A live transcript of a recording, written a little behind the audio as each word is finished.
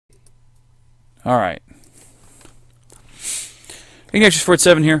Alright. Ignatius Fort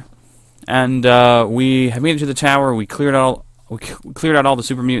 7 here. And we have made it to the tower. We cleared out all the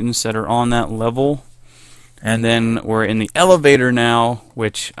super mutants that are on that level. And then we're in the elevator now,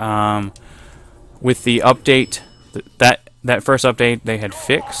 which with the update that first update they had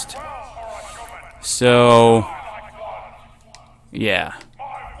fixed. So yeah.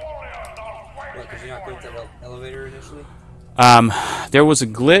 What, did you not go to the elevator initially? There was a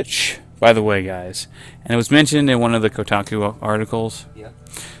glitch, by the way, guys, and it was mentioned in one of the Kotaku articles. Yeah.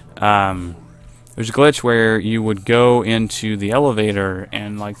 There's a glitch where you would go into the elevator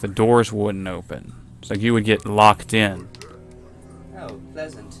and like the doors wouldn't open. It's like you would get locked in. Oh,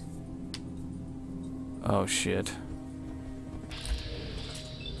 pleasant. Oh shit.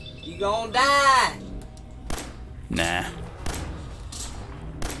 You gonna die! Nah.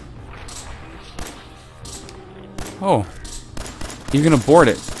 Oh. You can abort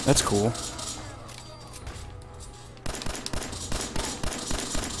it. That's cool.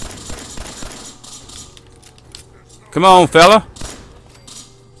 Come on, fella.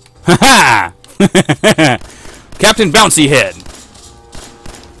 Ha ha! Captain Bouncy Head.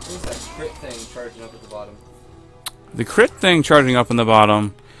 Who's that crit thing charging up at the bottom? The crit thing charging up in the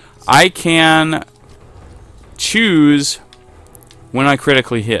bottom, I can choose when I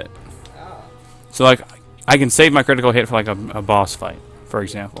critically hit. Ah. So, like, I can save my critical hit for, like, a boss fight, for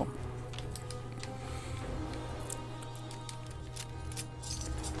example.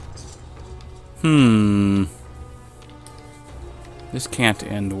 This can't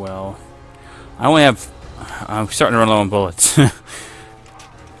end well. I'm starting to run low on bullets.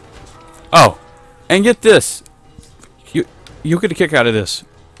 Oh, and get this. You get a kick out of this.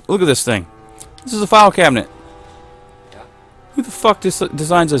 Look at this thing. This is a file cabinet. Yeah. Who the fuck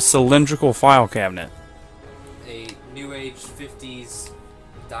designs a cylindrical file cabinet? A new age 50s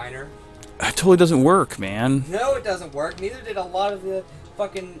diner. It totally doesn't work, man. No, it doesn't work. Neither did a lot of the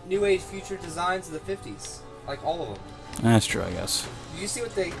fucking new age future designs of the 50s. Like all of them. That's true, I guess. Did you see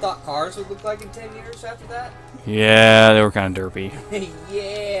what they thought cars would look like in 10 years after that? Yeah, they were kind of derpy.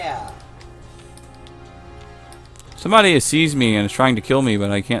 Yeah. Somebody sees me and is trying to kill me,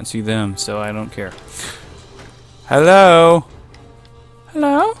 but I can't see them, so I don't care. Hello?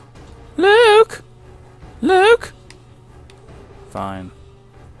 Hello? Luke? Luke? Fine.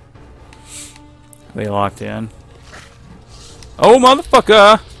 Are they locked in? Oh,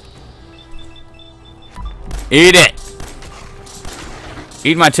 motherfucker! Eat it!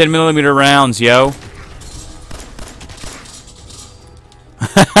 Eat my 10mm rounds, yo.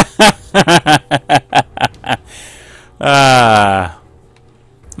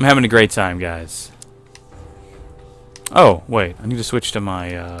 I'm having a great time, guys. Oh, wait. I need to switch to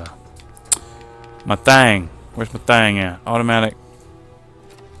my, my thing. Where's my thing at? Automatic.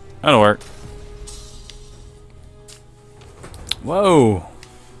 That'll work. Whoa.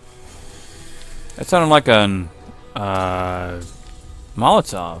 That sounded like an,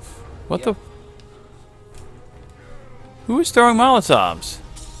 Molotov. What the? Who is throwing Molotovs?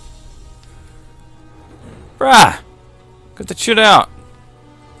 Bruh! Get the shit out.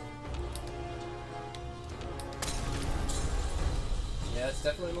 Yeah, it's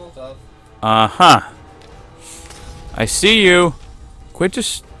definitely Molotov. Uh-huh. I see you. Quit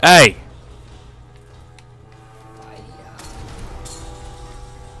just... Hey!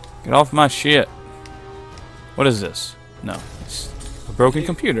 Get off my shit. What is this? No. It's a broken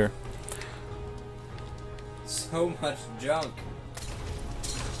computer. So much junk.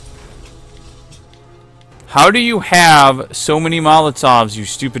 How do you have so many Molotovs, you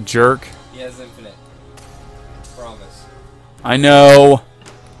stupid jerk? He has infinite. Promise. I know.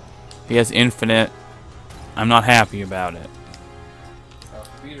 He has infinite. I'm not happy about it. How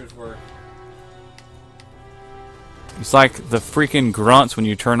computers work. It's like the freaking grunts when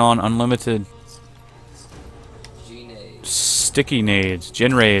you turn on unlimited G-nades. sticky nades,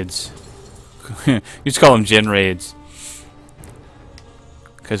 gen raids. You just call them gen raids.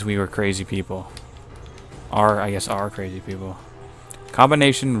 Because we were crazy people. I guess are crazy people.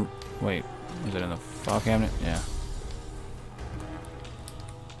 Combination. Wait, is it in the file cabinet? Yeah.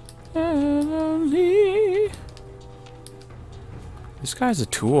 This guy's a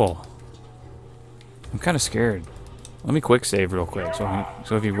tool. I'm kind of scared. Let me quick save real quick. So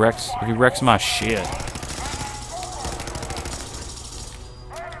if he wrecks my shit.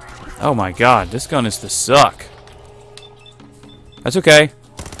 Oh my god, this gun is to suck. That's okay.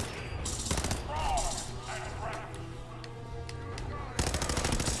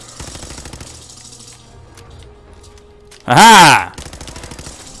 Aha!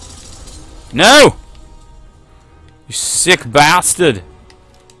 No! You sick bastard!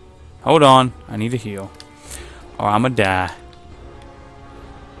 Hold on. I need to heal. Or I'm gonna die.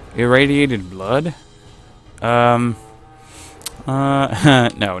 Irradiated blood? No,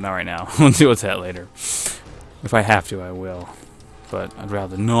 not right now. We'll deal with that later. If I have to, I will. But I'd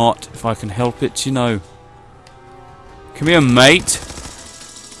rather not, if I can help it, you know. Come here, mate.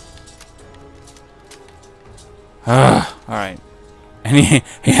 Alright. And he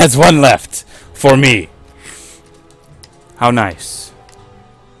has one left. For me. How nice.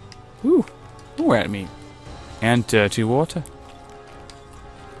 Ooh. We're at me. And 2 water.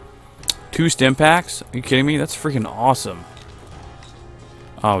 2 stim packs? Are you kidding me? That's freaking awesome.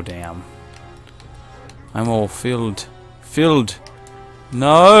 Oh, damn. I'm all filled. Filled.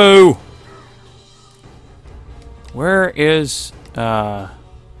 No! Where is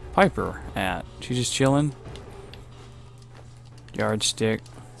Piper at? She's just chilling? Yardstick.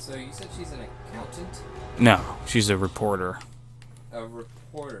 So you said she's an accountant? No, she's a reporter. A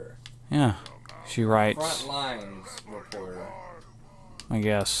reporter. Yeah. She writes. Front lines reporter. I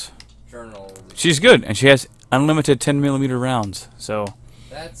guess. Journal. She's good, and she has unlimited 10mm rounds, so.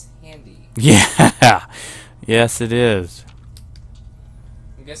 That's handy. Yeah! Yes, it is.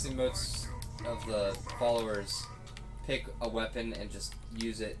 I'm guessing most of the followers pick a weapon and just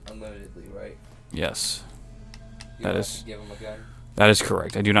use it unlimitedly, right? Yes. You don't have to give them a gun? That is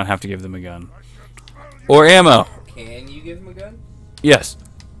correct. I do not have to give them a gun. Or ammo. Can you give them a gun? Yes.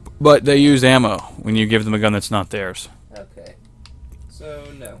 But they use ammo when you give them a gun that's not theirs. Okay. So,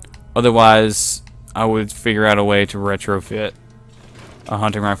 no. Otherwise, I would figure out a way to retrofit a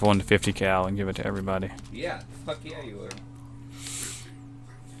hunting rifle into 50 cal and give it to everybody. Yeah. Fuck yeah, you would.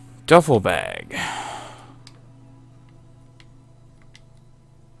 Duffel bag.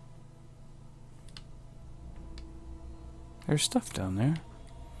 There's stuff down there.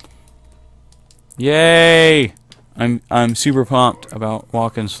 Yay! I'm super pumped about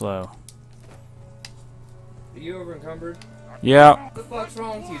walking slow. Are you over encumbered? Yeah. What the fuck's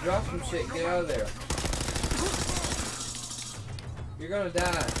wrong with you? Drop some shit and get out of there. You're gonna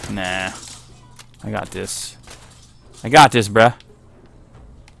die. Nah. I got this. I got this, bruh.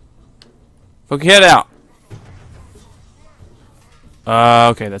 Poke your head out.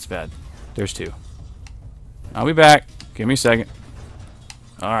 Okay, that's bad. There's 2. I'll be back. Give me a second.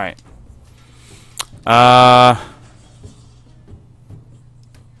 Alright.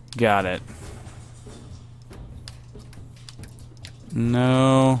 Got it.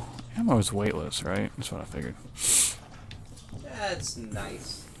 No. Ammo is weightless, right? That's what I figured. That's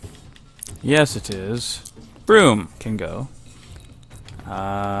nice. Yes, it is. Broom can go.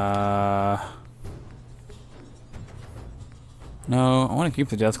 No, I want to keep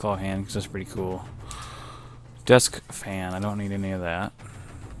the Deathclaw hand because that's pretty cool. Desk fan, I don't need any of that.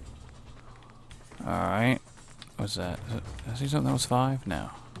 Alright. What's that? Did I see something that was 5? No.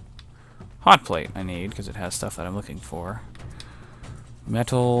 Hot plate I need because it has stuff that I'm looking for.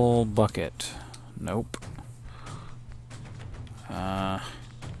 Metal bucket. Nope.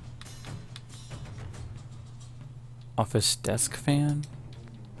 Office desk fan?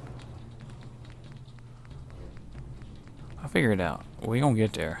 I'll figure it out. We gonna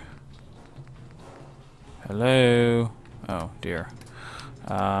get there. Hello? Oh, dear.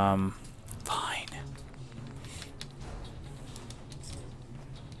 Fine.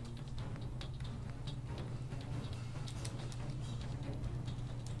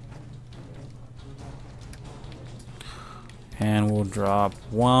 And we'll drop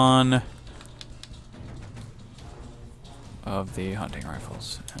 1 of the hunting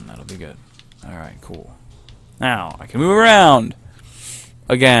rifles, and that'll be good. Alright, cool. Now, I can move around!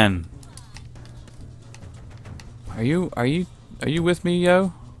 Again. Are you with me,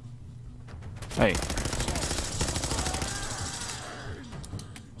 yo? Hey.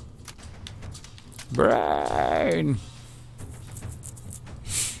 Brain!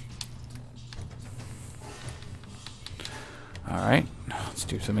 Alright, let's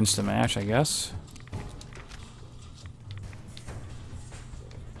do some Insta-Mash, I guess.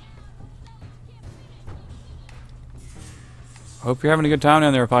 Hope you're having a good time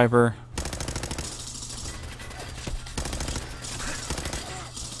down there, Piper.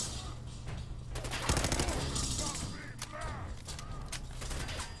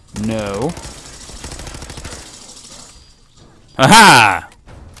 No. Aha!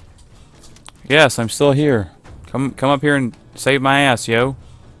 Yes, I'm still here. Come up here and save my ass, yo.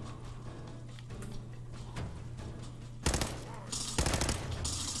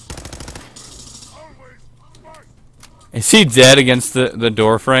 Is he dead against the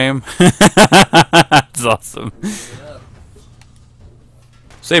door frame? That's awesome.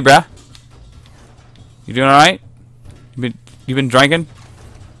 Say, bruh. You doing alright? You been drinking?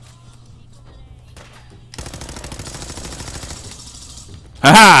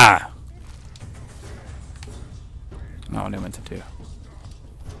 Ha ha! Not what I meant to do.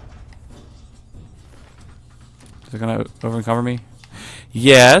 Is it gonna overcover me?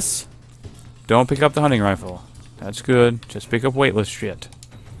 Yes. Don't pick up the hunting rifle. That's good. Just pick up weightless shit.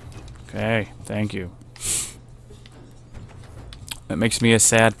 Okay, thank you. That makes me a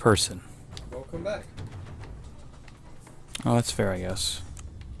sad person. Welcome back. Oh, that's fair, I guess.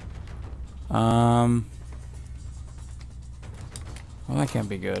 Well, that can't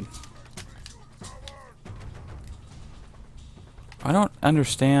be good. I don't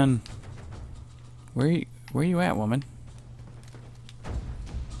understand. Where you at, woman?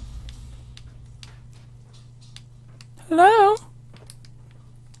 Hello?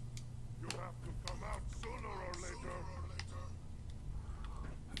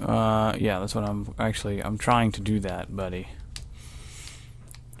 Yeah, that's what I'm trying to do that, buddy.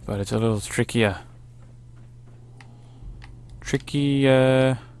 But it's a little trickier.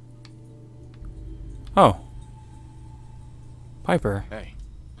 Oh. Piper. Hey.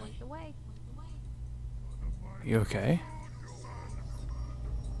 Point the way. You okay?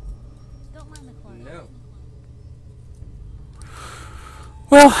 Don't mind the clothes. No.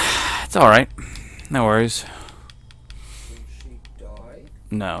 Well, it's alright. No worries. Can she die?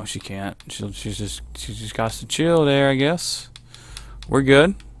 No, she can't. She just got to chill there, I guess. We're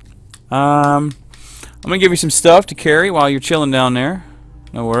good. I'm gonna give you some stuff to carry while you're chilling down there.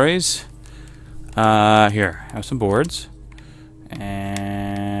 No worries. Here, have some boards.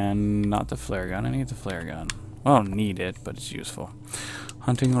 And not the flare gun. I need the flare gun. Well, I don't need it, but it's useful.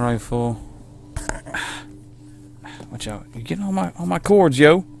 Hunting rifle. Watch out! You're getting all my cords,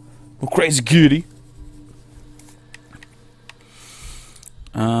 yo. Little crazy kitty.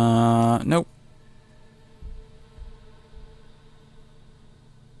 Nope.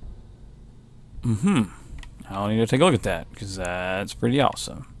 I'll need to take a look at that because that's pretty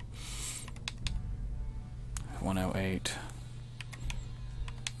awesome. 108.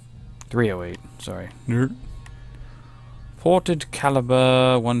 308, sorry. Nerd. Ported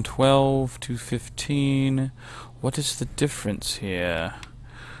caliber 112, 215. What is the difference here?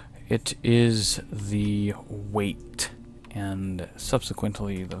 It is the weight and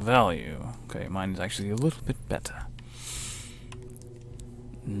subsequently the value. Okay, mine is actually a little bit better.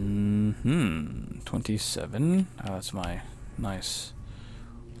 27. Oh, that's my nice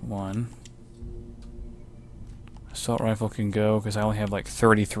one. Assault rifle can go because I only have like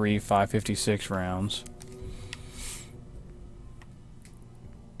 33 5.56 rounds.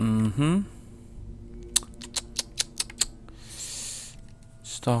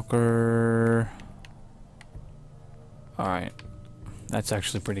 Stalker. Alright. That's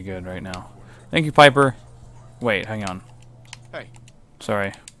actually pretty good right now. Thank you, Piper. Wait, hang on. Hey.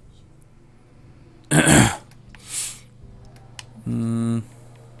 Sorry.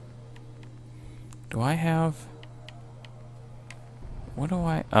 Do I have... What do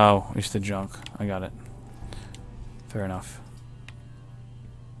I... Oh, it's the junk. I got it. Fair enough.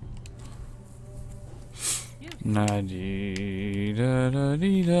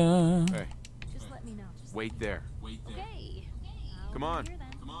 Na-dee-da-da-dee-da. Hey. Just let me know. Wait there. Okay. Come on.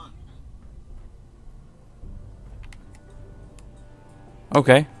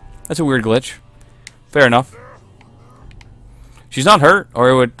 Okay. That's a weird glitch. Fair enough. She's not hurt, or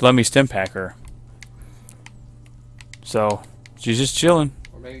it would let me stim pack her. So, she's just chilling.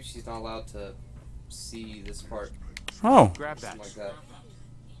 Or maybe she's not allowed to see this part. Oh. Grab that. Something like that.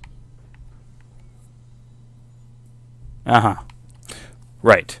 Uh-huh.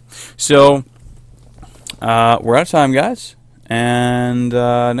 Right. So, we're out of time, guys. And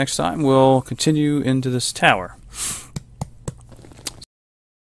next time we'll continue into this tower.